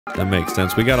That makes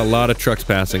sense. We got a lot of trucks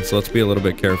passing, so let's be a little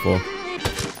bit careful.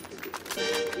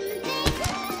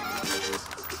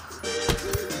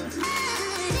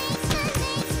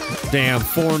 Damn,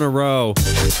 4 in a row.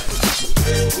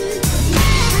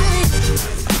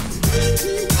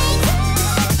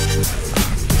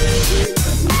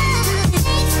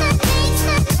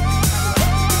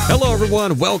 Hello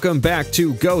everyone, welcome back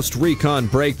to Ghost Recon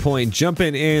Breakpoint,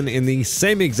 jumping in the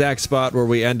same exact spot where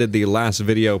we ended the last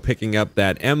video, picking up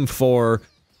that M4,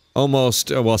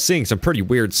 almost, well, seeing some pretty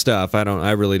weird stuff.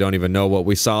 I really don't even know what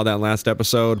we saw that last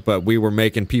episode, but we were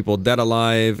making people dead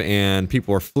alive, and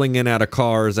people were flinging out of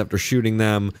cars after shooting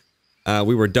them.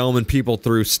 We were doming people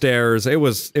through stairs. It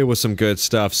was some good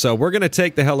stuff. So we're gonna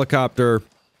take the helicopter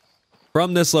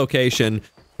from this location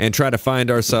and try to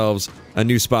find ourselves a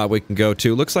new spot we can go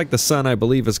to. Looks like the sun, I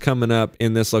believe, is coming up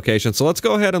in this location. So let's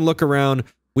go ahead and look around.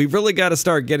 We've really got to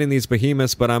start getting these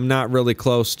behemoths, but I'm not really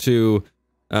close to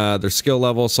their skill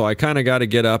level, so I kind of got to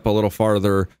get up a little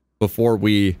farther before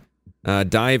we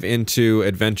dive into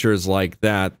adventures like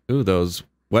that. Ooh, those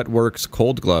Wetworks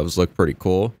cold gloves look pretty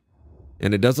cool.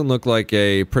 And it doesn't look like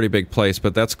a pretty big place,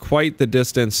 but that's quite the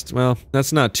distance. Well,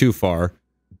 that's not too far.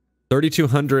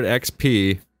 3,200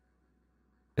 XP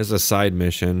is a side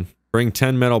mission. Bring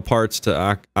 10 metal parts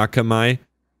to Akamai.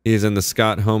 He's in the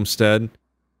Scott homestead.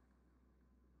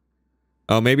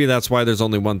 Oh, maybe that's why there's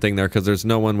only one thing there, because there's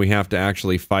no one we have to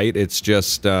actually fight. It's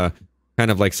just kind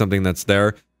of like something that's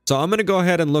there. So I'm going to go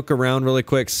ahead and look around really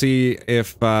quick, see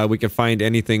if we can find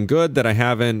anything good that I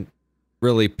haven't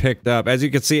really picked up. As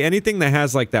you can see, anything that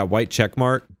has like that white check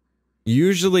mark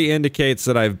usually indicates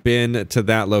that I've been to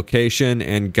that location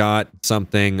and got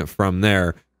something from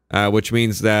there. Which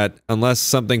means that unless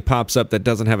something pops up that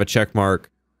doesn't have a check mark,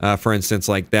 for instance,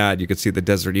 like that, you can see the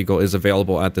Desert Eagle is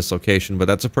available at this location, but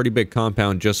that's a pretty big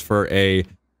compound just for a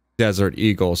Desert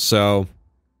Eagle. So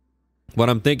what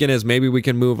I'm thinking is maybe we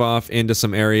can move off into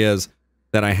some areas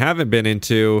that I haven't been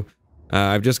into.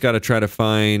 I've just got to try to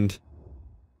find...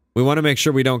 We want to make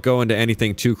sure we don't go into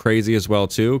anything too crazy as well,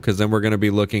 too, because then we're going to be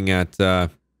looking at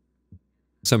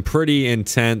some pretty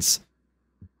intense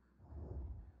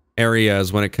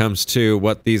areas when it comes to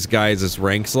what these guys'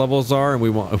 ranks levels are, and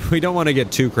we don't want to get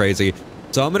too crazy.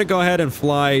 So I'm going to go ahead and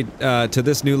fly to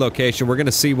this new location. We're going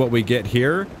to see what we get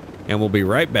here, and we'll be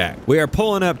right back. We are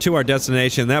pulling up to our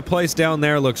destination. That place down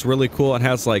there looks really cool. It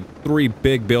has like 3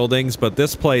 big buildings, but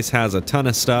this place has a ton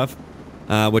of stuff,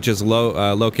 which is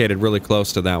located really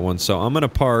close to that one. So I'm going to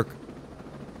park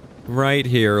right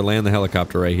here, land the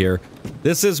helicopter right here.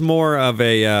 This is more of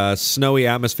a snowy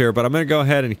atmosphere, but I'm going to go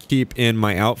ahead and keep in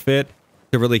my outfit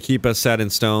to really keep us set in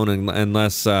stone, and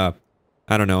unless, I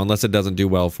don't know, unless it doesn't do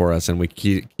well for us and we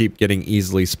keep getting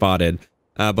easily spotted.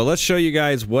 But let's show you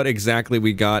guys what exactly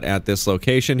we got at this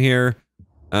location here.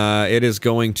 It is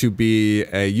going to be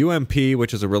a UMP,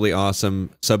 which is a really awesome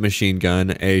submachine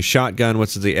gun, a shotgun,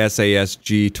 which is the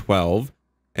Ep.12,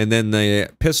 and then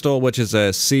the pistol, which is a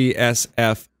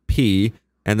CSFP,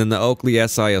 and then the Oakley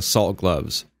SI assault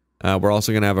gloves. We're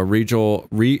also going to have a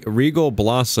Regal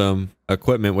Blossom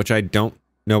equipment, which I don't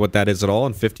know what that is at all,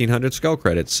 and 1,500 skull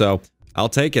credits. So I'll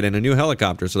take it in a new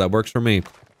helicopter, so that works for me.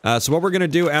 So what we're going to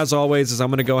do, as always, is I'm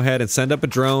going to go ahead and send up a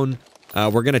drone.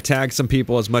 We're going to tag some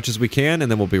people as much as we can, and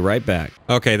then we'll be right back.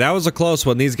 Okay, that was a close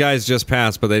one. These guys just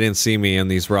passed, but they didn't see me in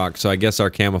these rocks, so I guess our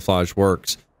camouflage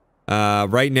works.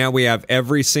 Right now, we have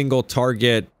every single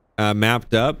target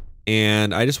mapped up.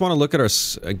 And I just want to look at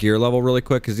our gear level really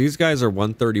quick, because these guys are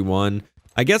 131.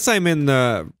 I guess I'm in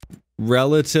the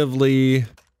relatively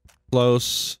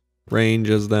close range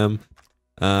as them.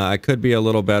 I could be a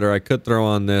little better. I could throw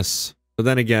on this. But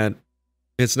then again,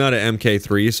 it's not an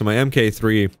MK3, so my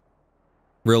MK3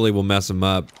 really will mess them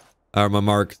up. Or my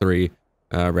Mark III,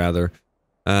 rather.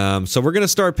 So we're going to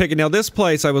start picking. Now, this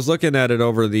place, I was looking at it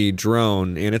over the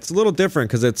drone, and it's a little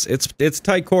different because it's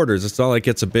tight quarters. It's not like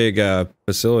it's a big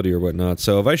facility or whatnot.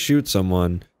 So if I shoot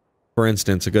someone, for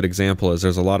instance, a good example is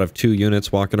there's a lot of 2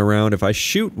 units walking around. If I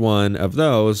shoot one of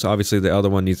those, obviously the other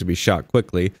one needs to be shot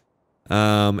quickly.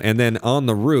 And then on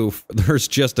the roof, there's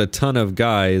just a ton of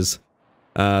guys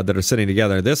that are sitting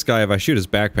together. This guy, if I shoot his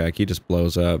backpack, he just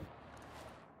blows up.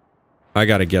 I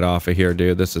got to get off of here,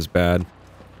 dude. This is bad.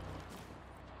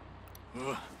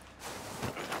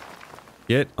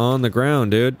 Get on the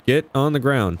ground, dude. Get on the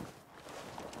ground.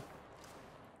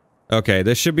 Okay,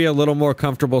 this should be a little more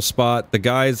comfortable spot. The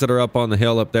guys that are up on the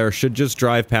hill up there should just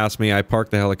drive past me. I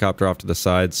parked the helicopter off to the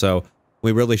side, so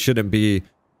we really shouldn't be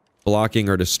blocking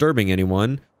or disturbing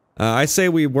anyone. I say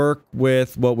we work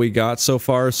with what we got so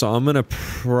far, so I'm going to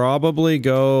probably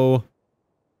go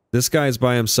This guy's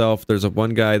by himself. There's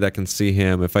one guy that can see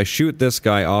him. If I shoot this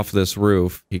guy off this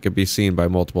roof, he could be seen by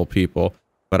multiple people.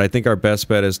 But I think our best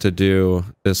bet is to do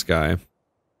this guy.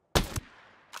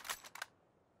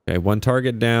 Okay, one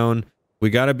target down. We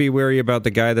got to be wary about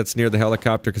the guy that's near the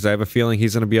helicopter because I have a feeling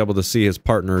he's going to be able to see his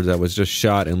partner that was just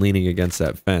shot and leaning against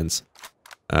that fence.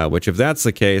 Which if that's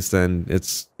the case, then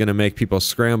it's going to make people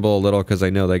scramble a little because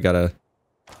I know they got to...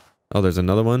 Oh, there's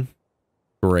another one?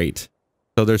 Great.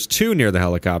 So there's two near the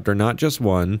helicopter, not just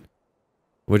one,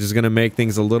 which is going to make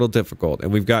things a little difficult.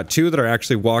 And we've got two that are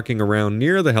actually walking around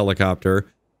near the helicopter.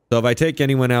 So if I take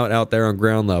anyone out there on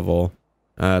ground level...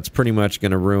 it's pretty much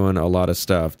going to ruin a lot of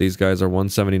stuff. These guys are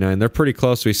 179. They're pretty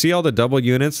close. We see all the double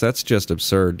units. That's just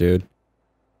absurd, dude.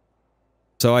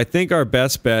 So I think our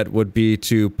best bet would be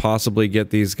to possibly get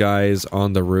these guys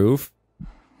on the roof.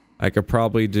 I could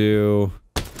probably do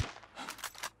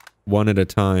one at a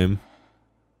time.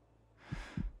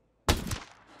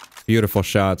 Beautiful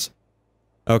shots.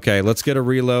 Okay, let's get a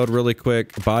reload really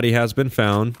quick. A body has been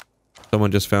found.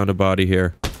 Someone just found a body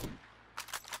here.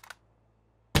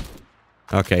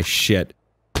 Okay, shit.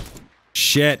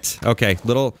 Shit. Okay,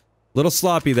 little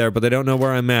sloppy there, but they don't know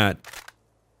where I'm at.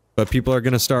 But people are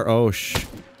gonna start... Oh,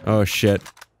 shit.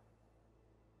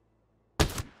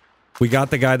 We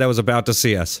got the guy that was about to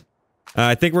see us.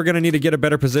 I think we're gonna need to get a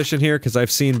better position here, because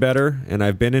I've seen better, and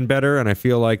I've been in better, and I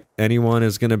feel like anyone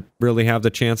is gonna really have the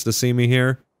chance to see me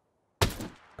here.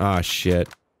 Ah, shit.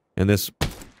 And this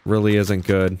really isn't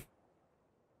good.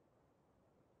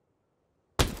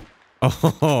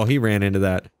 Oh, he ran into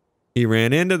that. He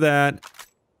ran into that.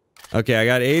 Okay, I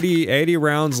got 80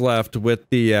 rounds left with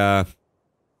the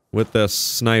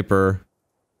sniper.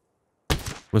 I'm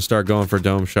gonna start going for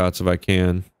dome shots if I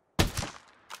can.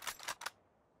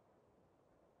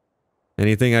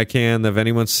 Anything I can, if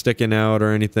anyone's sticking out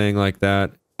or anything like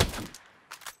that.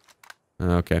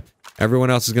 Okay.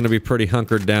 Everyone else is gonna be pretty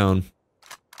hunkered down.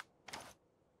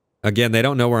 Again, they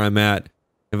don't know where I'm at.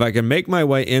 If I can make my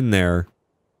way in there,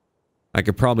 I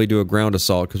could probably do a ground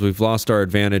assault, because we've lost our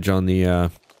advantage on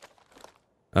the,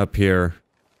 up here.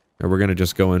 And we're gonna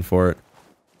just go in for it.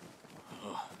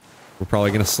 We're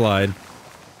probably gonna slide.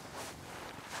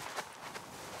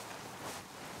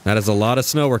 That is a lot of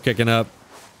snow we're kicking up.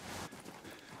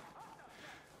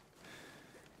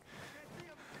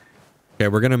 Okay,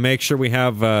 we're gonna make sure we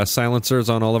have, silencers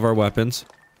on all of our weapons.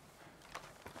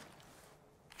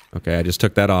 Okay, I just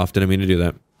took that off. Didn't mean to do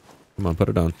that. Come on, put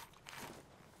it on.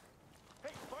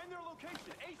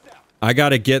 I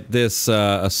gotta get this,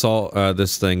 assault,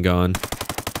 this thing gone.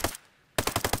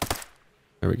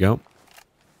 There we go.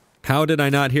 How did I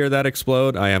not hear that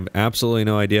explode? I have absolutely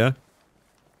no idea.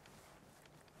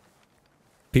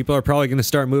 People are probably gonna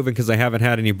start moving because I haven't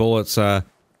had any bullets,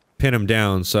 pin them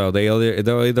down. So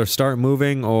they'll either start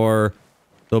moving or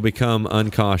they'll become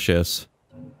uncautious.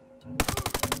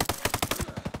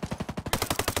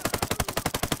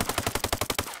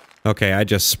 Okay, I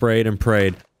just sprayed and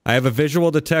prayed. I have a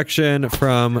visual detection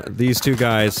from these two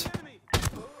guys.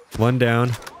 One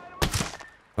down.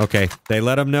 Okay, they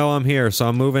let them know I'm here, so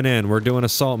I'm moving in. We're doing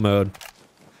assault mode.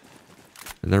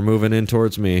 And they're moving in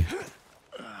towards me.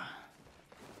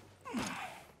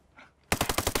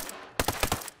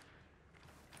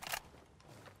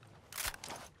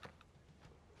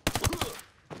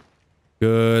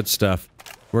 Good stuff.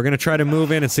 We're gonna try to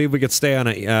move in and see if we could stay on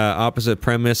a opposite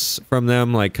premise from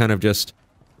them, like kind of just...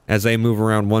 As they move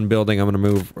around one building, I'm going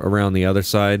to move around the other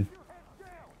side.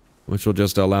 Which will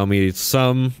just allow me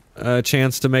some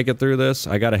chance to make it through this.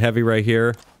 I got a heavy right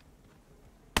here.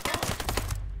 I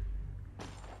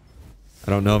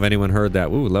don't know if anyone heard that.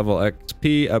 Ooh, level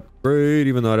XP upgrade,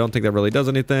 even though I don't think that really does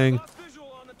anything.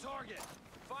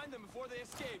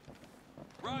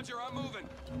 Roger, I'm moving.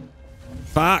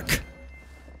 Fuck!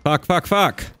 Fuck, fuck,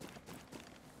 fuck!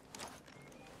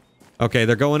 Okay,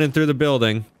 they're going in through the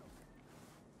building.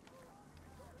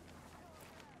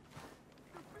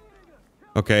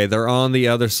 Okay, they're on the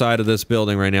other side of this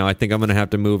building right now. I think I'm going to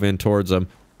have to move in towards them.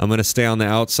 I'm going to stay on the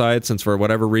outside since for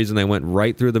whatever reason they went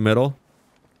right through the middle.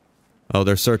 Oh,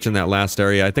 they're searching that last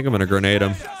area. I think I'm going to grenade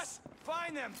them.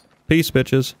 Peace,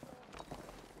 bitches.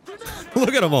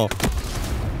 Look at them all.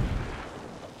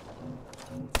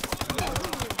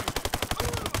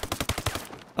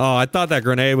 Oh, I thought that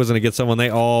grenade was going to get someone. They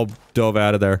all dove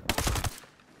out of there.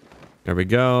 There we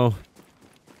go.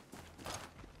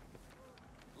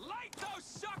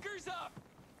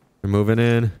 They're moving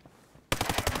in.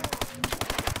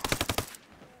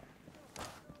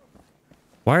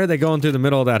 Why are they going through the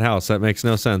middle of that house? That makes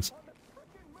no sense.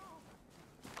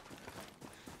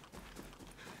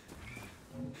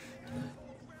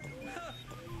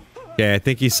 Okay, I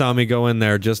think he saw me go in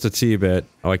there just a T-bit.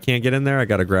 Oh, I can't get in there? I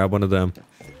gotta grab one of them.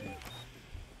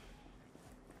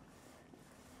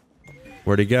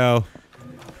 Where'd he go?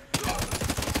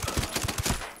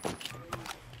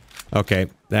 Okay,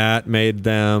 that made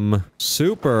them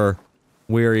super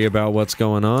weary about what's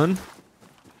going on.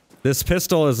 This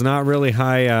pistol is not really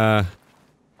high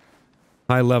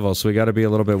level, so we gotta be a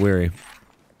little bit weary.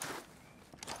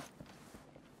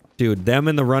 Dude, them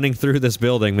in the running through this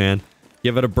building, man.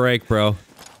 Give it a break, bro.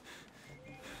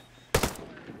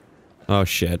 Oh,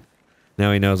 shit.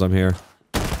 Now he knows I'm here.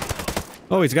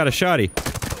 Oh, he's got a shotty.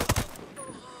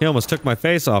 He almost took my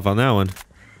face off on that one.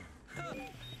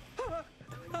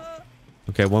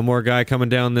 Okay, one more guy coming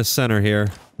down this center here.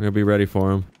 We're gonna be ready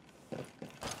for him.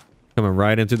 Coming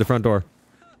right in through the front door.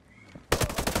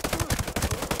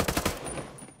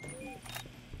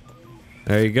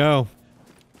 There you go.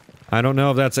 I don't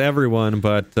know if that's everyone,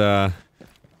 but,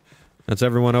 that's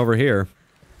everyone over here.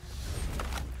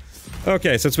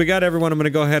 Okay, since we got everyone, I'm gonna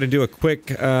go ahead and do a quick,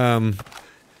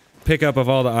 pickup of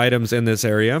all the items in this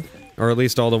area. Or at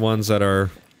least all the ones that are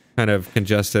kind of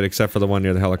congested, except for the one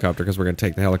near the helicopter, because we're gonna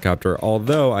take the helicopter.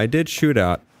 Although, I did shoot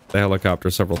at the helicopter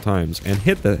several times, and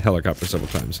hit the helicopter several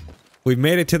times. We've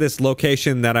made it to this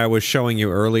location that I was showing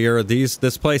you earlier.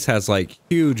 This place has, like,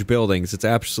 huge buildings. It's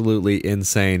absolutely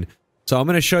insane. So I'm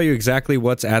gonna show you exactly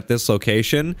what's at this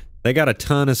location. They got a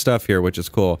ton of stuff here, which is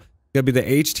cool. It's gonna be the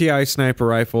HTI sniper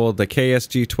rifle, the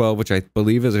KSG-12, which I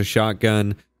believe is a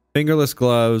shotgun, fingerless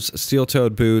gloves,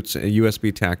 steel-toed boots, a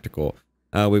USB tactical.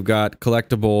 We've got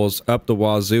collectibles up the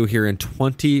wazoo here in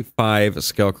 25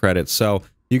 skill credits. So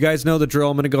you guys know the drill.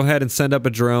 I'm gonna go ahead and send up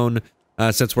a drone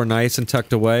since we're nice and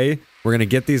tucked away. We're gonna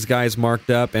get these guys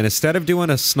marked up, and instead of doing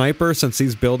a sniper, since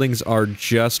these buildings are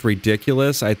just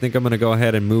ridiculous, I think I'm gonna go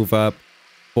ahead and move up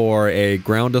for a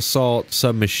ground assault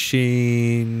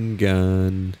submachine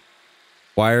gun.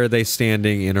 Why are they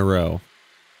standing in a row?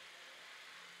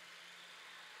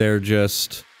 They're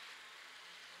just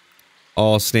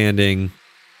all standing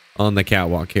on the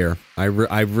catwalk here. I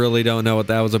really don't know what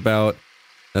that was about.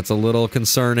 That's a little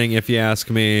concerning if you ask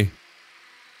me.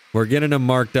 We're getting them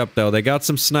marked up though. They got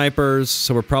some snipers,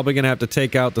 so we're probably gonna have to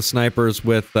take out the snipers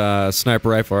with sniper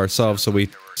rifle ourselves so we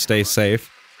stay safe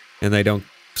and they don't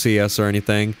see us or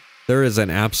anything. There is an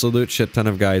absolute shit ton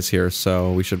of guys here,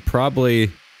 so we should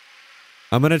probably...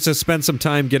 I'm gonna just spend some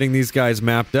time getting these guys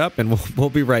mapped up and we'll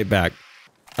be right back.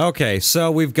 Okay,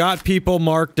 so we've got people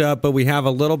marked up, but we have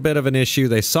a little bit of an issue.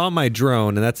 They saw my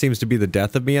drone, and that seems to be the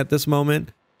death of me at this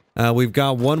moment. We've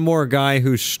got one more guy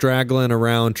who's straggling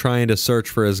around trying to search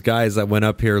for his guys that went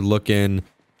up here looking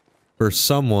for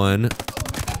someone.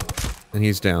 And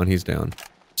he's down, he's down.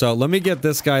 So let me get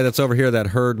this guy that's over here that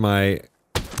heard my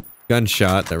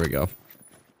gunshot. There we go.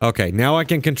 Okay, now I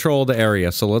can control the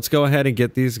area. So let's go ahead and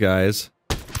get these guys.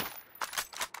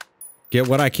 Get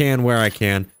what I can where I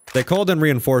can. They called in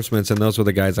reinforcements, and those were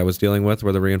the guys I was dealing with,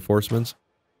 were the reinforcements.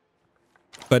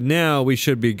 But now we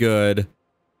should be good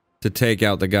to take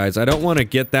out the guys. I don't want to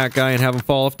get that guy and have him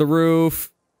fall off the roof.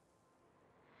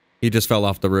 He just fell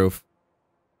off the roof.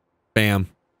 Bam.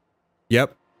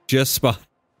 Yep. Just spot.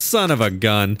 Son of a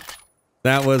gun.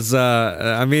 That was,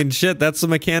 I mean, shit, that's the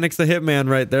mechanics of Hitman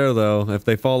right there, though. If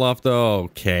they fall off the...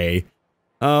 Okay.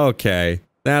 Okay.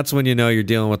 That's when you know you're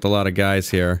dealing with a lot of guys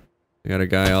here. I got a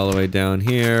guy all the way down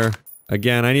here.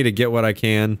 Again, I need to get what I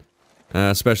can,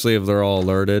 especially if they're all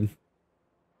alerted.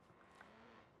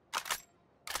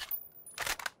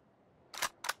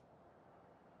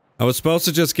 I was supposed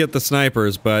to just get the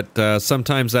snipers, but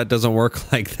sometimes that doesn't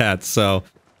work like that, so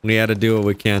we had to do what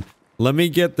we can. Let me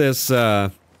get this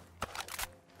truck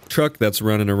that's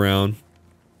running around.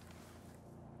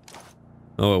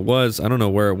 Oh, it was. I don't know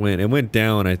where it went. It went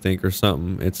down, I think, or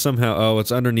something. It's somehow... Oh,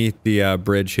 it's underneath the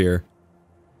bridge here.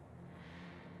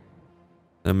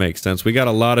 That makes sense. We got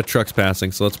a lot of trucks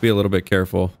passing, so let's be a little bit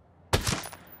careful.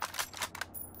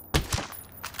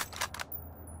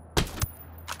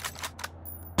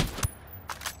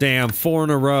 Damn, 4 in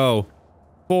a row.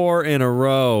 4 in a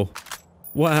row.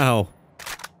 Wow.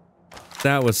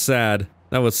 That was sad.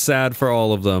 That was sad for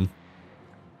all of them.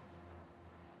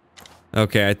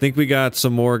 Okay, I think we got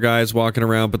some more guys walking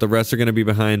around, but the rest are going to be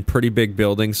behind pretty big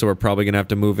buildings, so we're probably going to have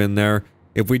to move in there.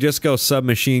 If we just go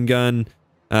submachine gun,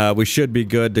 we should be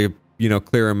good to, you know,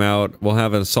 clear them out. We'll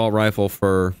have an assault rifle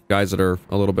for guys that are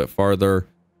a little bit farther,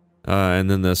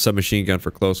 and then the submachine gun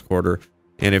for close quarter.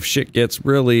 And if shit gets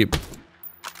really...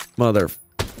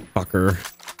 Motherfucker.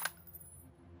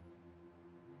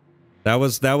 That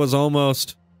was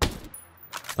almost...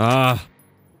 Ah...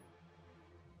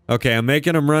 Okay, I'm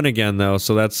making them run again, though,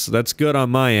 so that's good on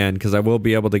my end, because I will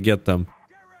be able to get them.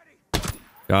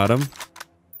 Got him.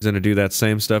 He's gonna do that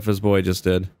same stuff as boy just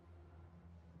did.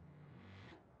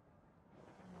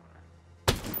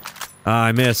 Ah,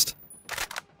 I missed.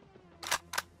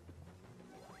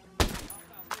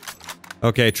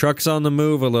 Okay, truck's on the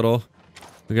move a little.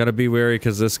 We gotta be wary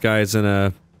because this guy's in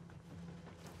a...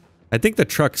 I think the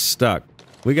truck's stuck.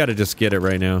 We gotta just get it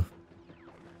right now.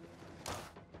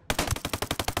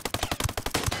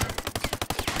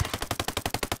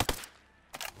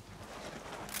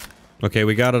 Okay,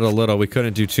 we got it a little. We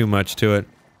couldn't do too much to it.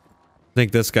 I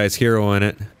think this guy's heroing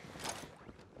it.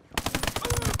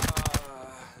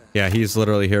 Yeah, he's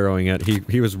literally heroing it.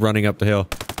 He was running up the hill.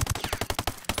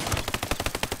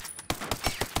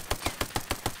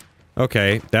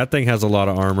 Okay, that thing has a lot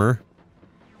of armor.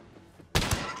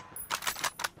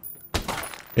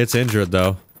 It's injured,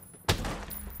 though.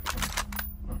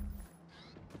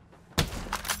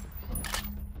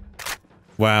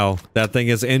 Wow, that thing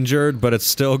is injured, but it's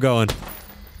still going.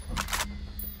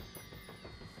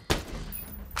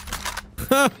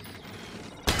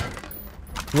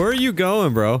 Where are you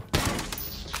going, bro?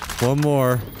 One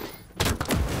more.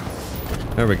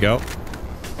 There we go.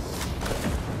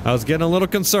 I was getting a little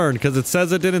concerned because it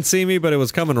says it didn't see me, but it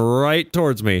was coming right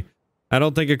towards me. I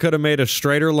don't think it could have made a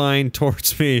straighter line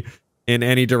towards me in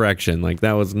any direction. Like,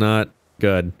 that was not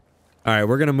good. Alright,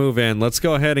 we're gonna move in. Let's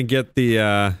go ahead and get the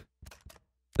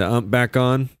ump back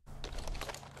on.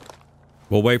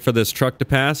 We'll wait for this truck to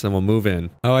pass and we'll move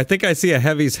in. Oh, I think I see a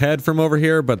heavy's head from over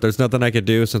here, but there's nothing I could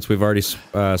do since we've already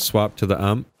swapped to the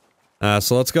ump.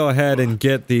 So let's go ahead and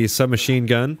get the submachine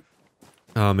gun.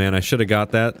 Oh man, I should have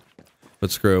got that. But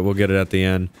screw it, we'll get it at the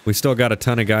end. We still got a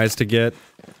ton of guys to get.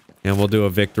 And we'll do a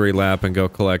victory lap and go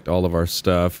collect all of our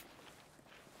stuff.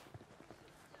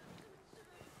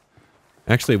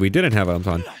 Actually, we didn't have ump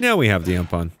on. Now we have the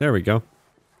ump on. There we go.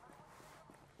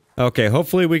 Okay,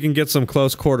 hopefully we can get some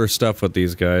close quarter stuff with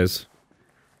these guys.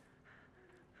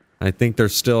 I think they're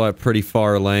still at pretty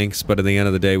far lengths, but at the end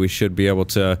of the day we should be able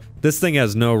to... This thing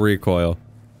has no recoil.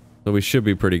 So we should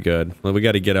be pretty good. Well, we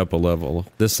gotta get up a level.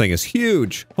 This thing is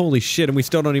huge! Holy shit, and we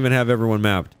still don't even have everyone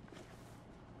mapped.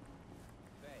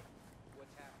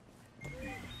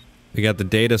 We got the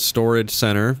data storage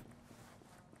center.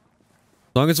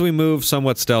 As long as we move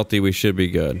somewhat stealthy, we should be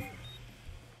good.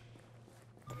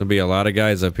 There'll be a lot of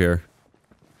guys up here.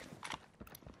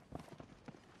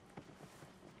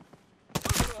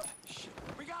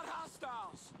 We got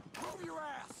hostiles. Move your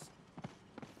ass.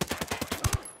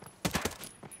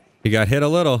 He got hit a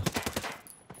little.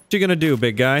 What you gonna do,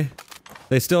 big guy?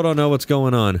 They still don't know what's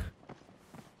going on.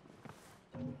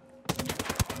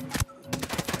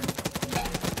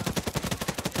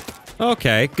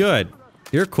 Okay, good.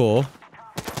 You're cool.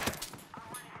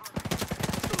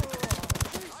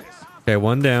 Okay,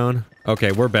 one down.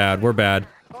 Okay, we're bad. We're bad.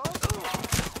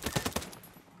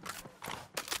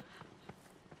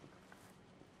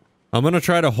 I'm gonna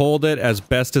try to hold it as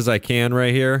best as I can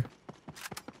right here.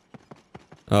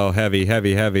 Oh, heavy,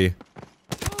 heavy, heavy.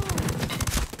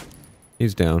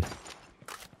 He's down.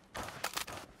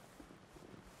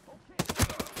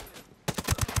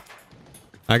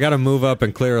 I gotta move up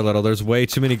and clear a little. There's way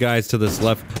too many guys to this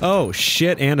left. Oh,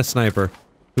 shit, and a sniper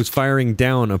who's firing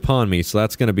down upon me, so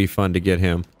that's gonna be fun to get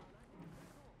him.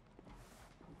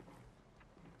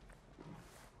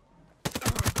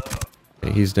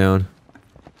 Okay, he's down.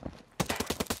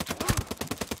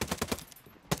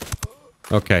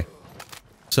 Okay.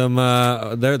 Some,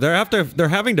 they're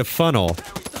having to funnel,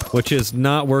 which is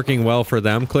not working well for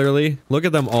them, clearly. Look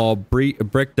at them all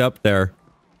bricked up there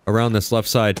around this left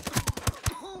side.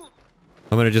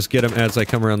 I'm gonna just get him as I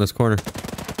come around this corner.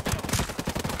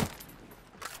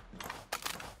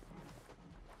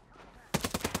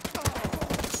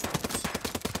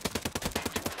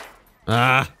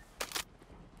 Ah!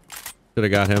 Should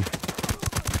have got him.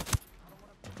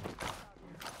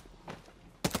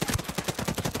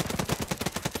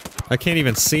 I can't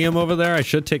even see him over there. I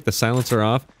should take the silencer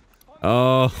off.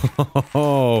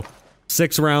 Oh,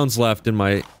 6 rounds left in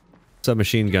my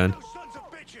submachine gun.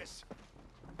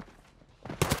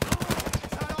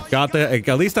 Got the,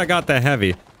 at least I got the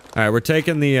heavy. Alright, we're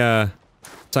taking the,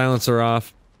 silencer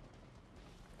off.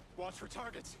 Watch for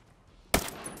targets.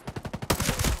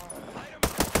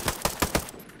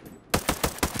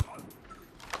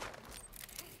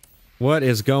 What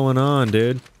is going on,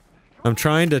 dude? I'm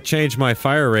trying to change my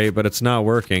fire rate, but it's not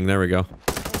working. There we go.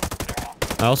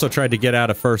 I also tried to get out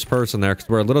of first person there, because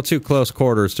we're a little too close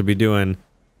quarters to be doing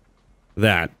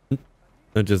that.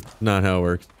 That's just not how it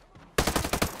works.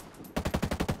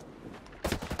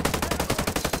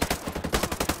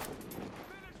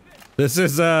 This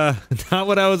is, not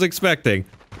what I was expecting.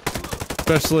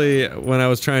 especially when I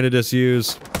was trying to just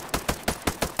use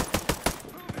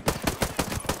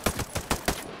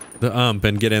the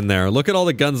and get in there. Look at all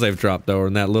the guns they've dropped though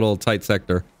in that little tight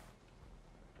sector.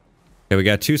 Okay, we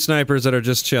got 2 snipers that are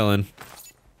just chilling.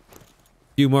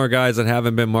 A few more guys that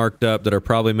haven't been marked up that are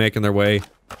probably making their way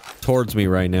towards me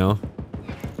right now.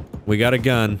 We got a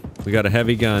gun. We got a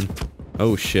heavy gun.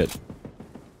 Oh shit.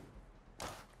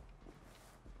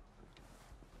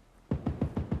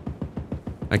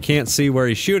 I can't see where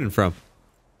he's shooting from.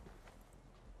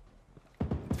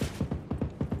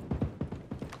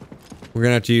 We're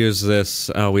gonna have to use this.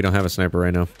 Oh, we don't have a sniper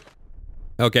right now.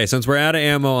 Okay, since we're out of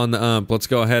ammo on the let's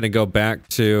go ahead and go back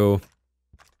to...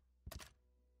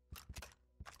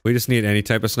 We just need any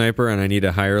type of sniper, and I need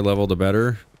a higher level the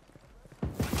better.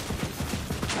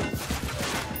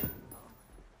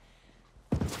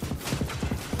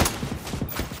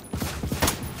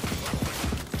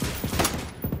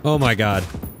 Oh my god.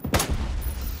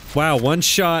 Wow,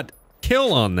 1-shot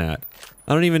kill on that.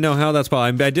 I don't even know how that's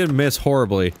possible. I did miss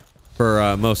horribly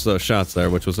for most of those shots there,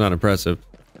 which was not impressive.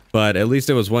 But at least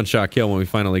it was 1-shot kill when we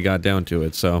finally got down to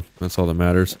it, so that's all that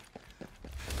matters.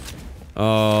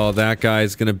 Oh, that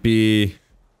guy's gonna be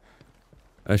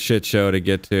a shit show to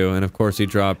get to, and of course he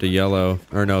dropped a yellow,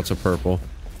 or no, it's a purple.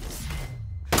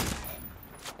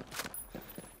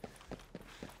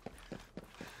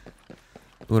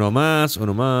 Uno más,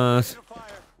 uno más.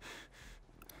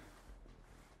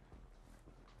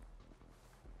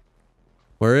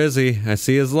 Where is he? I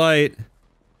see his light.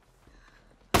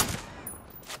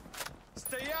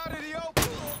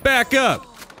 Back up!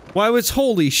 Why was...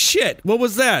 Holy shit! What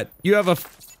was that? You have a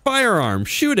firearm.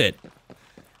 Shoot it!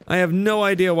 I have no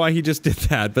idea why he just did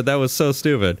that, but that was so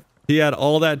stupid. He had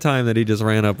all that time that he just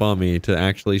ran up on me to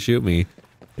actually shoot me,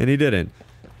 and he didn't.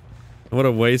 What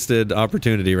a wasted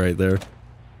opportunity right there.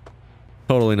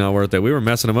 Totally not worth it. We were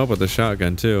messing him up with the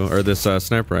shotgun too, or this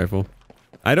sniper rifle.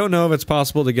 I don't know if it's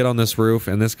possible to get on this roof,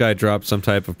 and this guy dropped some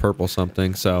type of purple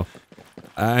something, so...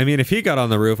 I mean, if he got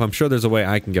on the roof, I'm sure there's a way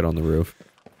I can get on the roof.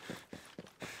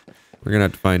 We're gonna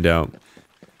have to find out.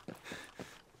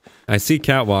 I see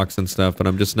catwalks and stuff, but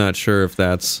I'm just not sure if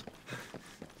that's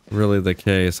really the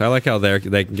case. I like how they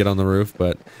can get on the roof,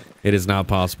 but it is not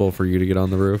possible for you to get on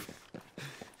the roof.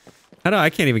 I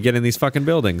can't even get in these fucking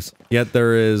buildings. Yet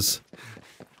there is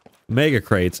mega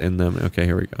crates in them. Okay,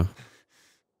 here we go.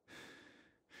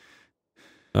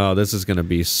 Oh, this is gonna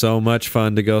be so much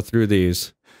fun to go through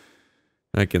these.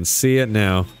 I can see it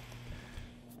now.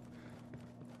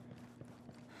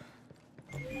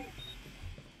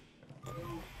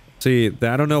 See,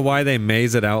 I don't know why they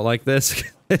maze it out like this.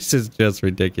 This is just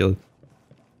ridiculous.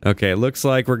 Okay, it looks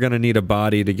like we're gonna need a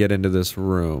body to get into this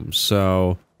room.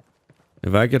 So,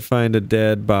 if I could find a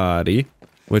dead body,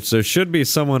 which there should be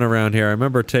someone around here. I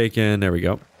remember taking... There we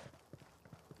go.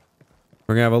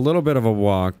 We're gonna have a little bit of a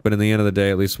walk, but in the end of the day,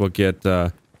 at least we'll get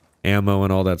ammo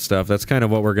and all that stuff. That's kind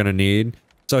of what we're gonna need.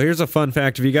 So here's a fun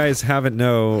fact. If you guys don't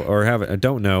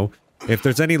know, if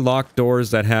there's any locked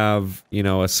doors that have, you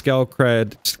know, a skill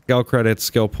credit,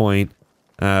 skill point,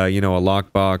 you know, a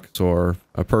lockbox or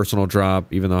a personal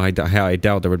drop, even though I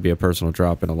doubt there would be a personal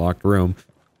drop in a locked room.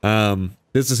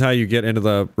 This is how you get into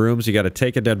the rooms. You got to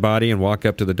take a dead body and walk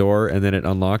up to the door, and then it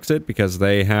unlocks it because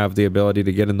they have the ability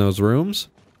to get in those rooms,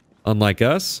 unlike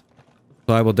us.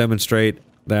 So I will demonstrate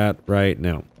that right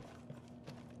now.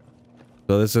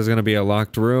 So this is going to be a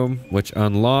locked room, which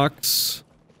unlocks,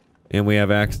 and we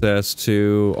have access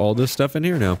to all this stuff in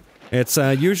here now. It's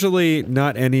usually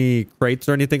not any crates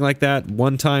or anything like that.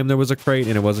 One time there was a crate,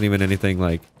 and it wasn't even anything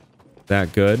like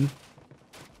that good.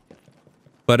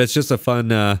 But it's just a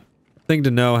fun thing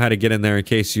to know how to get in there in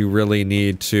case you really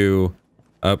need to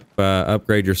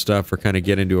upgrade your stuff or kind of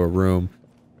get into a room.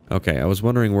 Okay, I was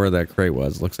wondering where that crate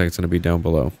was. Looks like it's going to be down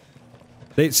below.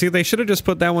 They should have just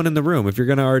put that one in the room. If you're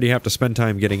going to already have to spend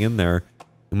time getting in there,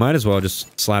 you might as well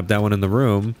just slap that one in the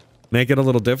room. Make it a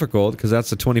little difficult, because that's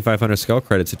the 2,500 skull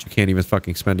credits that you can't even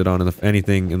fucking spend it on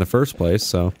anything in the first place,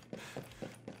 so...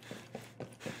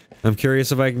 I'm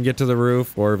curious if I can get to the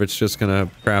roof, or if it's just gonna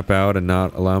crap out and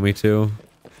not allow me to.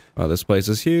 Oh, this place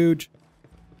is huge.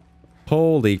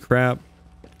 Holy crap.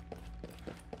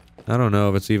 I don't know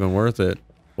if it's even worth it.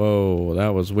 Whoa, that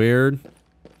was weird.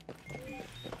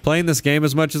 Playing this game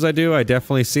as much as I do, I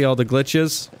definitely see all the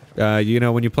glitches. You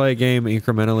know, when you play a game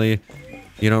incrementally,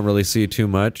 you don't really see too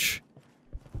much.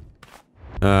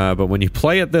 But when you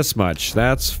play it this much,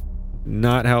 that's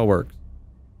not how it works.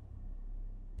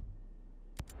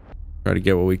 Try to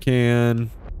get what we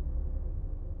can.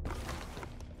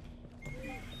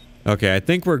 Okay, I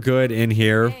think we're good in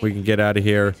here. We can get out of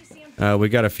here. We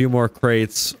got a few more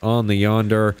crates on the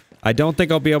yonder. I don't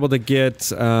think I'll be able to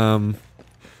get,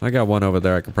 I got one over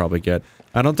there I could probably get.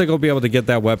 I don't think I'll be able to get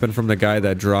that weapon from the guy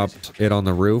that dropped it on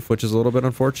the roof, which is a little bit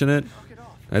unfortunate.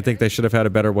 I think they should have had a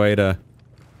better way to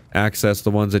access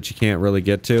the ones that you can't really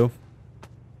get to.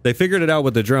 They figured it out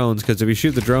with the drones, because if you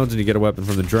shoot the drones and you get a weapon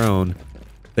from the drone,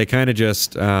 they kind of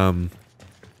just, have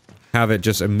it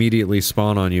just immediately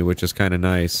spawn on you, which is kind of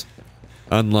nice.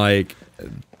 Unlike,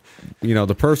 you know,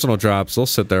 the personal drops, they'll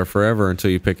sit there forever until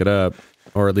you pick it up,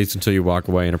 or at least until you walk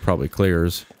away and it probably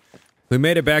clears. We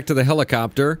made it back to the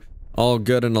helicopter, all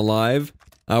good and alive.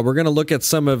 We're going to look at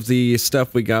some of the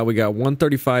stuff we got. We got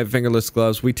 135 fingerless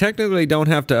gloves. We technically don't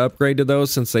have to upgrade to those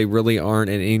since they really aren't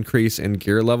an increase in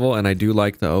gear level, and I do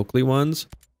like the Oakley ones.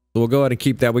 So we'll go ahead and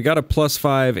keep that. We got a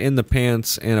 +5 in the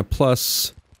pants and a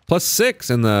 +6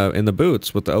 in the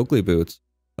boots with the Oakley boots.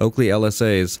 Oakley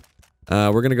LSAs.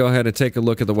 We're going to go ahead and take a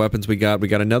look at the weapons we got. We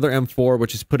got another M4,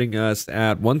 which is putting us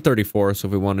at 134, so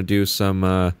if we want to do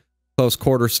some close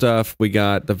quarter stuff, we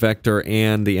got the Vector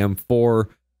and the M4,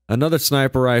 another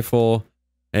sniper rifle,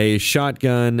 a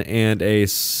shotgun, and a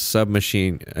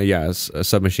submachine, a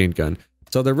submachine gun.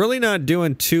 So they're really not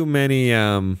doing too many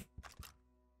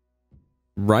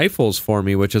rifles for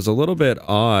me, which is a little bit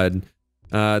odd.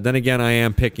 Then again, I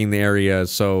am picking the area,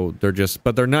 so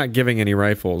but they're not giving any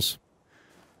rifles,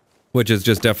 which is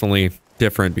just definitely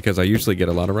different because I usually get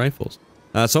a lot of rifles.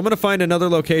 So I'm going to find another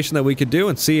location that we could do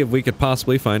and see if we could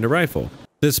possibly find a rifle.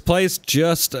 This place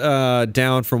just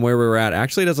down from where we were at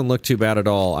actually doesn't look too bad at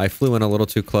all. I flew in a little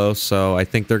too close, so I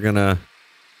think they're going to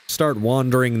start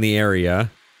wandering the area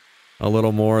a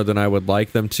little more than I would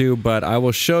like them to, but I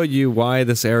will show you why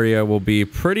this area will be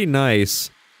pretty nice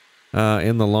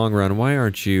in the long run. Why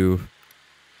aren't you...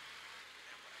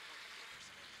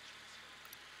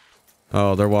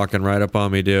 Oh, they're walking right up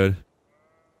on me, dude.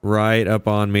 Right up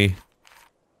on me.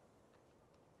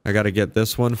 I gotta get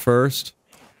this one first.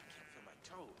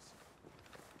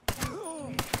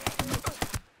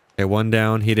 Okay, one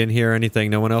down. He didn't hear anything.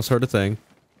 No one else heard a thing.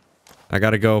 I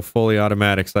gotta go fully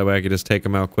automatic so that way I can just take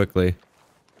him out quickly.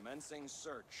 Commencing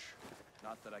search.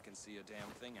 Not that I can see a damn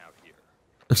thing out here.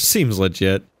 Seems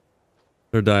legit.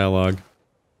 Their dialogue.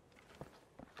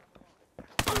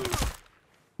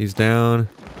 He's down.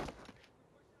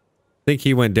 I think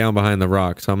he went down behind the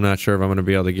rock, so I'm not sure if I'm going to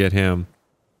be able to get him.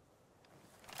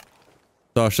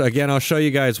 So again, I'll show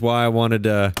you guys why I wanted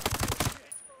to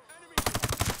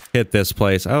hit this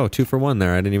place. Oh, 2 for 1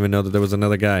 there. I didn't even know that there was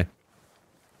another guy.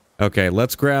 Okay,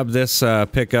 let's grab this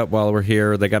pickup while we're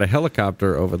here. They got a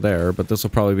helicopter over there, but this will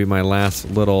probably be my last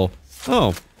little...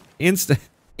 Oh,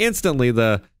 instantly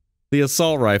the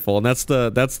assault rifle, and that's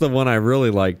the one I really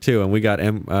like too, and we got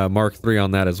Mark III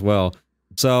on that as well.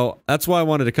 So that's why I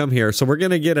wanted to come here. So we're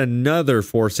gonna get another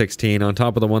 416 on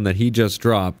top of the one that he just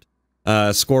dropped.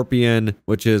 Scorpion,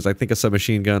 which is I think a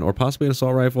submachine gun or possibly an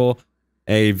assault rifle,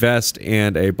 a vest,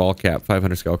 and a ball cap,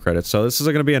 500 skill credits. So this is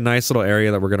gonna be a nice little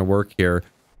area that we're gonna work here.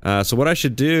 So what I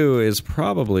should do is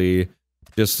probably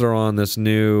just throw on this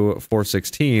new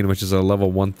 416, which is a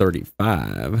level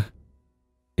 135,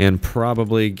 and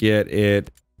probably get it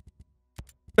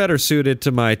better suited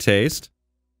to my taste.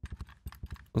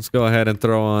 Let's go ahead and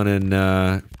throw on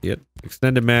an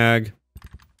extended mag,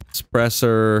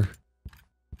 suppressor.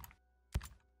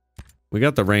 We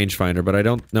got the rangefinder, but I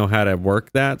don't know how to work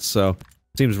that, so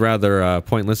it seems rather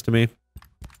pointless to me.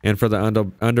 And for the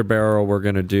underbarrel, we're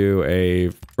going to do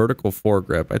a vertical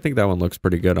foregrip. I think that one looks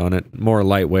pretty good on it. More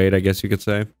lightweight, I guess you could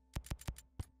say.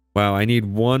 Wow, I need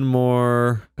one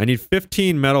more... I need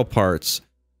 15 metal parts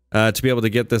to be able to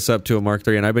get this up to a Mark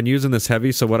III. And I've been using this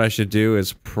heavy, so what I should do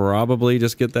is probably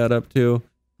just get that up to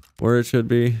where it should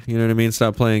be. You know what I mean?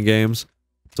 Stop playing games.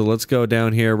 So let's go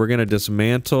down here. We're going to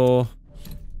dismantle...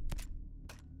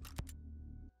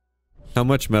 How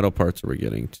much metal parts are we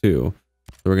getting? 2.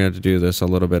 So we're going to have to do this a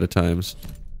little bit at times.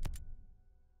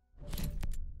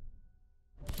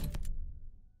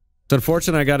 It's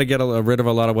unfortunate I got to get rid of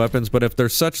a lot of weapons, but if they're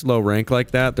such low rank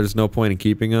like that, there's no point in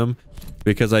keeping them.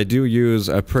 Because I do use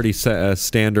a pretty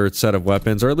standard set of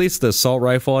weapons, or at least the assault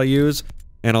rifle I use,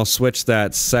 and I'll switch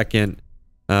that second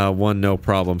one no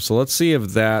problem. So let's see if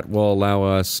that will allow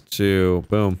us to...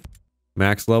 Boom.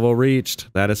 Max level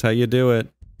reached. That is how you do it.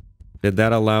 Did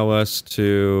that allow us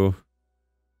to...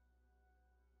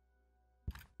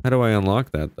 How do I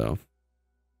unlock that, though?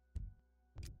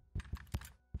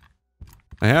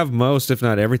 I have most, if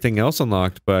not everything else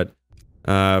unlocked, but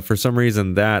for some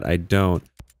reason that I don't.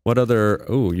 What other...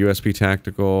 Ooh, USP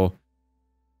Tactical.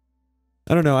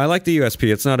 I don't know. I like the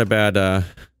USP. It's not a bad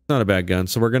not a bad gun.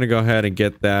 So we're going to go ahead and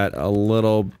get that a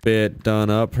little bit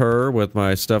done up her with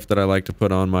my stuff that I like to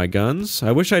put on my guns.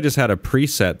 I wish I just had a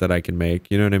preset that I can make.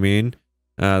 You know what I mean?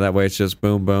 That way it's just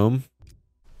boom, boom.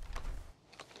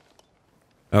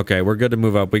 Okay, we're good to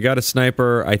move up. We got a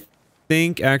sniper. I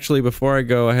think actually before I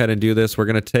go ahead and do this, we're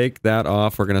going to take that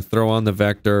off. We're going to throw on the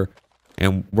Vector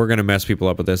and we're going to mess people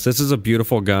up with this. This is a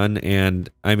beautiful gun and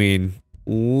I mean,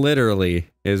 literally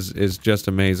is just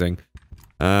amazing.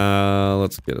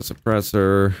 Let's get a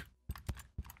suppressor.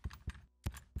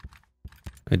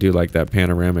 I do like that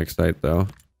panoramic sight though.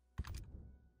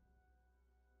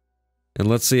 And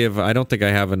let's see if I don't think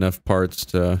I have enough parts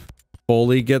to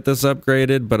fully get this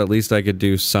upgraded, but at least I could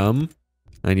do some.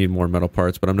 I need more metal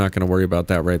parts, but I'm not going to worry about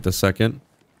that right this second.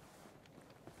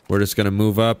 We're just going to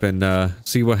move up and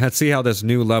see how this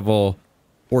new level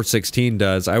 416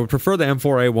 does. I would prefer the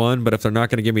M4A1, but if they're not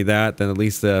going to give me that, then at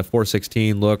least the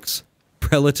 416 looks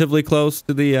relatively close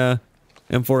to the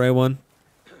M4A1.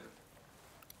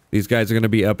 These guys are going to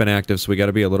be up and active, so we got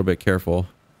to be a little bit careful.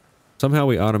 Somehow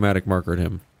we automatic markered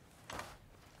him.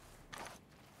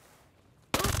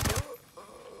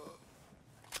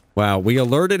 Wow, we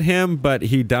alerted him, but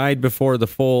he died before the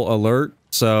full alert,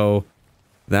 so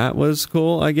that was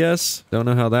cool, I guess. Don't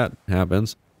know how that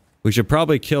happens. We should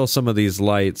probably kill some of these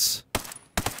lights.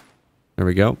 There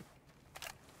we go.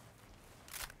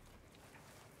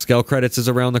 Scale credits is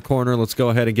around the corner. Let's go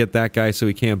ahead and get that guy so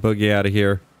we can't boogie out of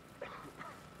here.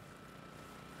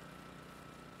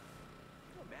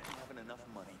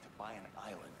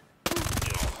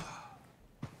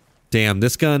 Damn,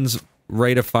 this gun's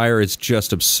rate of fire is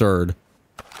just absurd.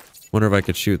 Wonder if I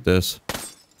could shoot this.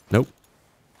 Nope.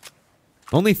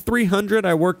 Only 300?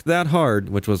 I worked that hard,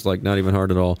 which was like not even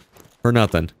hard at all. For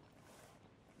nothing.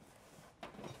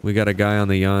 We got a guy on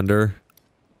the yonder.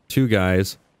 Two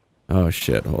guys. Oh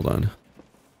shit, hold on.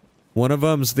 One of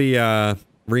them's the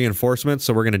reinforcement,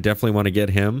 so we're gonna definitely want to get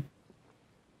him.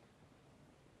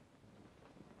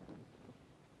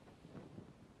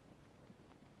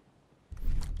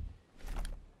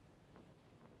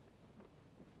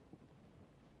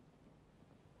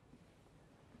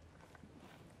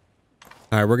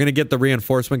 Alright, we're gonna get the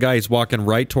reinforcement guy. He's walking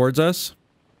right towards us.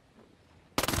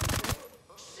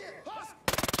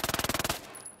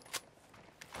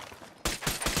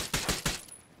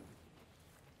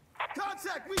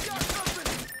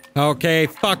 Okay,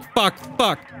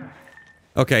 fuck.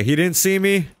 Okay, he didn't see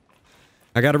me.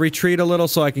 I gotta retreat a little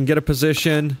so I can get a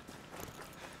position.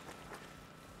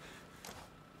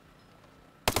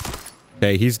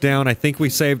 Okay, he's down. I think we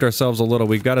saved ourselves a little.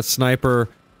 We've got a sniper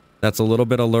that's a little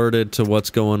bit alerted to what's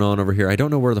going on over here. I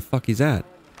don't know where the fuck he's at.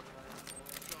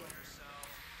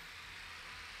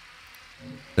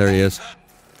 There he is.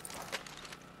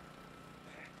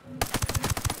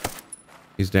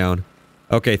 He's down.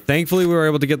 Okay, thankfully we were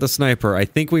able to get the sniper. I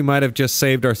think we might have just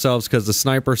saved ourselves because the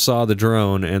sniper saw the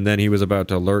drone and then he was about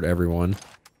to alert everyone.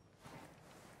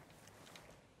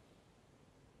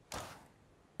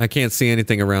 I can't see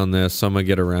anything around this, so I'm gonna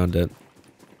get around it.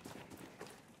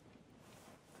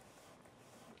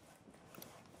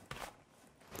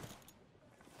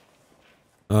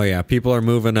 Oh yeah, people are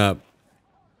moving up.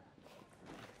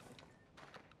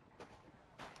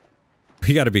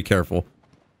 We gotta be careful.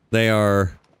 They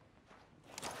are...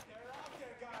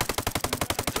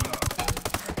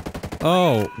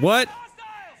 Oh, what?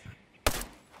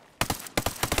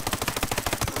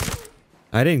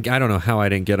 I don't know how I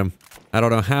didn't get him. I don't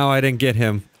know how I didn't get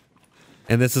him.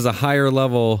 And this is a higher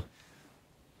level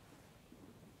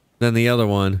than the other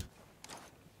one.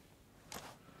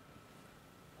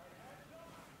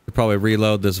 Could probably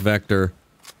reload this Vector,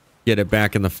 get it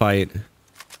back in the fight.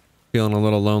 Feeling a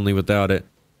little lonely without it.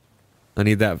 I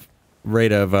need that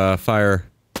rate of fire.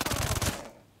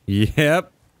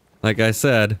 Yep, like I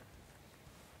said.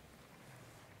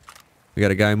 We got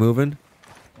a guy moving.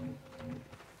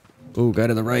 Ooh, guy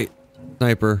to the right.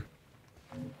 Sniper.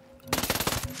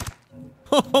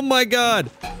 Oh my god!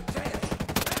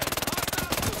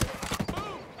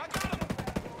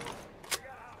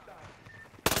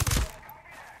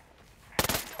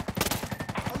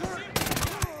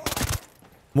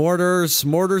 Mortars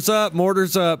up,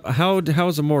 mortars up.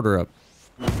 How's a mortar up?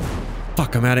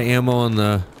 Fuck, I'm out of ammo on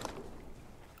the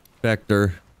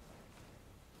Vector.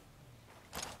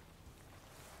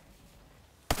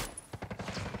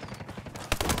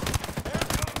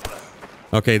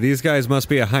 Okay, these guys must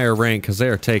be a higher rank because they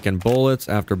are taking bullets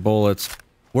after bullets.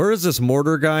 Where is this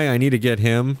mortar guy? I need to get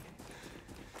him.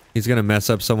 He's gonna mess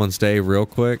up someone's day real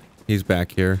quick. He's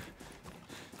back here.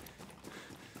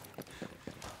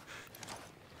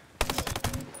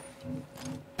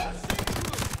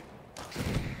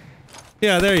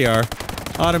 Yeah, there you are.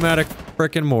 Automatic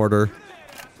frickin' mortar.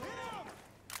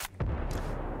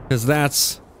 Because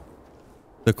that's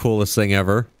the coolest thing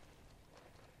ever.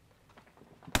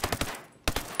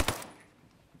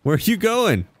 Where are you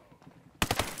going?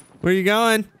 Where are you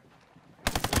going?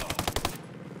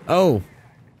 Oh.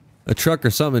 A truck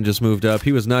or something just moved up.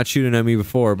 He was not shooting at me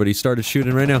before, but he started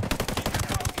shooting right now.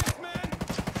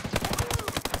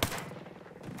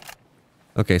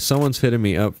 Okay, someone's hitting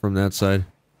me up from that side.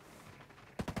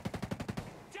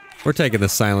 We're taking the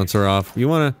silencer off. You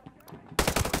wanna...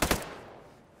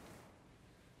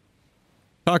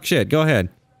 talk shit, go ahead.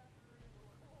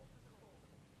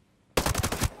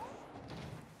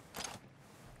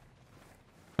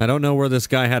 I don't know where this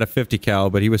guy had a 50 cal,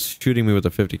 but he was shooting me with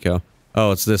a 50 cal.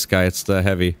 Oh, it's this guy, it's the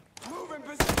heavy.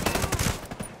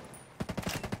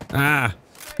 Ah!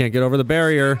 Can't get over the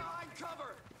barrier.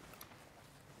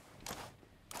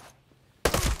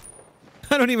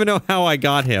 I don't even know how I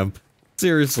got him.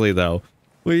 Seriously, though.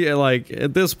 We, like,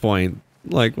 at this point,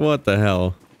 like, what the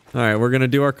hell? Alright, we're gonna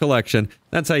do our collection.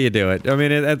 That's how you do it. I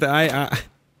mean,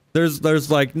 there's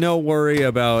like no worry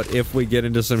about if we get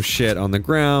into some shit on the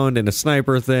ground and a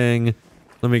sniper thing.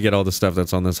 Let me get all the stuff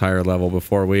that's on this higher level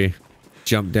before we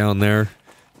jump down there.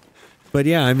 But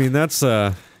yeah, I mean, that's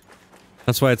why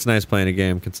it's nice playing a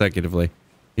game consecutively.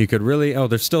 You could really... oh,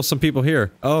 there's still some people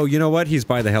here. Oh, you know what? He's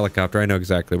by the helicopter. I know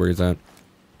exactly where he's at.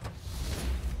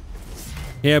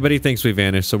 Yeah, but he thinks we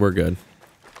vanished, so we're good.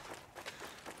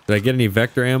 Did I get any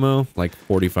vector ammo? Like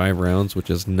 45 rounds,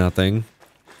 which is nothing.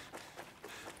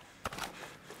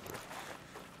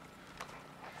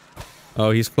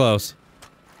 Oh, he's close.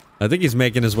 I think he's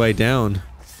making his way down.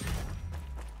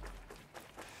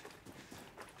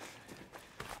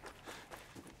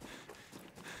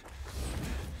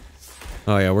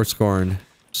 Oh yeah, we're scoring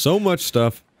so much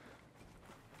stuff.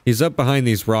 He's up behind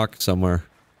these rocks somewhere.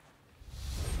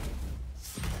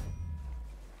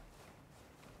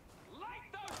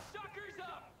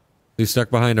 He's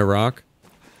stuck behind a rock.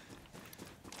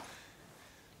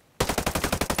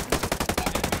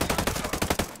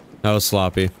 That was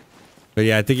sloppy. But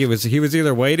yeah, I think he was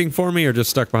either waiting for me or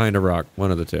just stuck behind a rock. One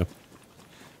of the two.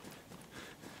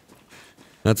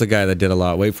 That's a guy that did a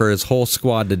lot. Wait for his whole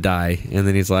squad to die. And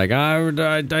then he's like,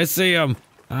 I see him.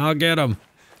 I'll get him.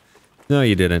 No,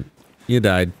 you didn't. You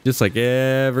died. Just like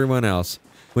everyone else.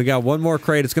 We got one more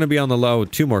crate. It's going to be on the low.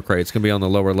 Two more crates. It's going to be on the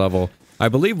lower level. I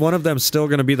believe one of them's still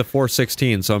going to be the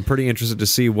 416. So I'm pretty interested to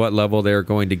see what level they're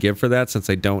going to give for that, since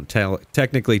they don't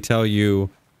technically tell you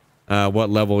what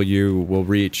level you will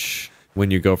reach when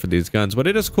you go for these guns. But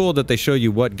it is cool that they show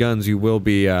you what guns you will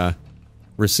be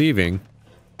receiving.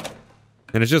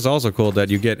 And it's just also cool that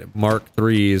you get Mark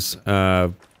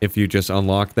 3s if you just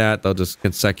unlock that. They'll just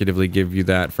consecutively give you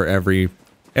that for every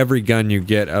gun you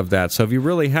get of that. So if you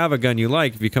really have a gun you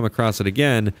like, if you come across it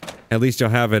again, at least you'll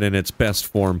have it in its best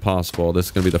form possible. This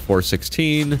is going to be the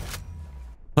 416.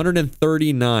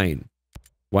 139.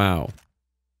 Wow.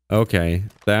 Okay,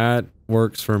 that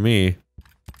works for me.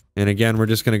 And again, we're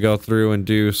just going to go through and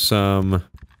do some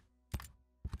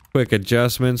quick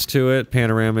adjustments to it.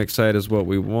 Panoramic sight is what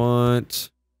we want.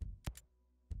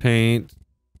 Paint.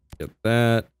 Get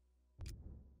that.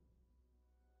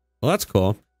 Well, that's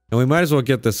cool. And we might as well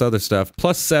get this other stuff.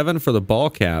 +7 for the ball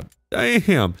cap.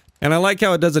 Damn. And I like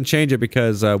how it doesn't change it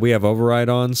because we have override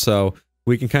on, so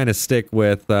we can kind of stick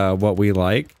with what we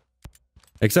like.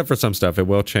 Except for some stuff, it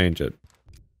will change it.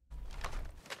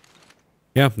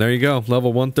 Yeah, there you go.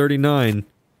 Level 139.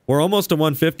 We're almost to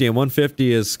 150, and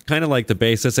 150 is kind of like the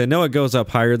basis. I know it goes up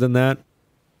higher than that.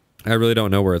 I really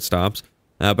don't know where it stops.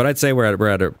 But I'd say we're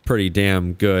at a pretty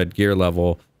damn good gear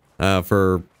level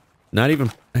for not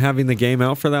even having the game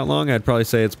out for that long. I'd probably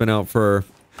say it's been out for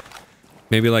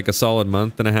maybe like a solid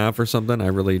month and a half or something. I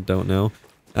really don't know.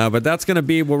 But that's going to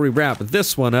be where we wrap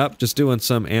this one up. Just doing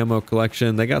some ammo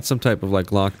collection. They got some type of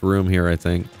like locked room here, I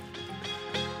think.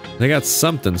 They got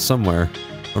something somewhere.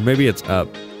 Or maybe it's up.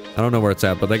 I don't know where it's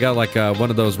at, but they got like one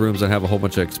of those rooms that have a whole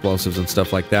bunch of explosives and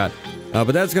stuff like that.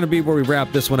 But that's going to be where we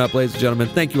wrap this one up, ladies and gentlemen.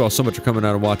 Thank you all so much for coming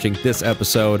out and watching this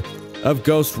episode of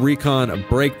Ghost Recon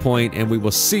Breakpoint, and we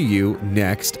will see you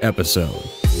next episode.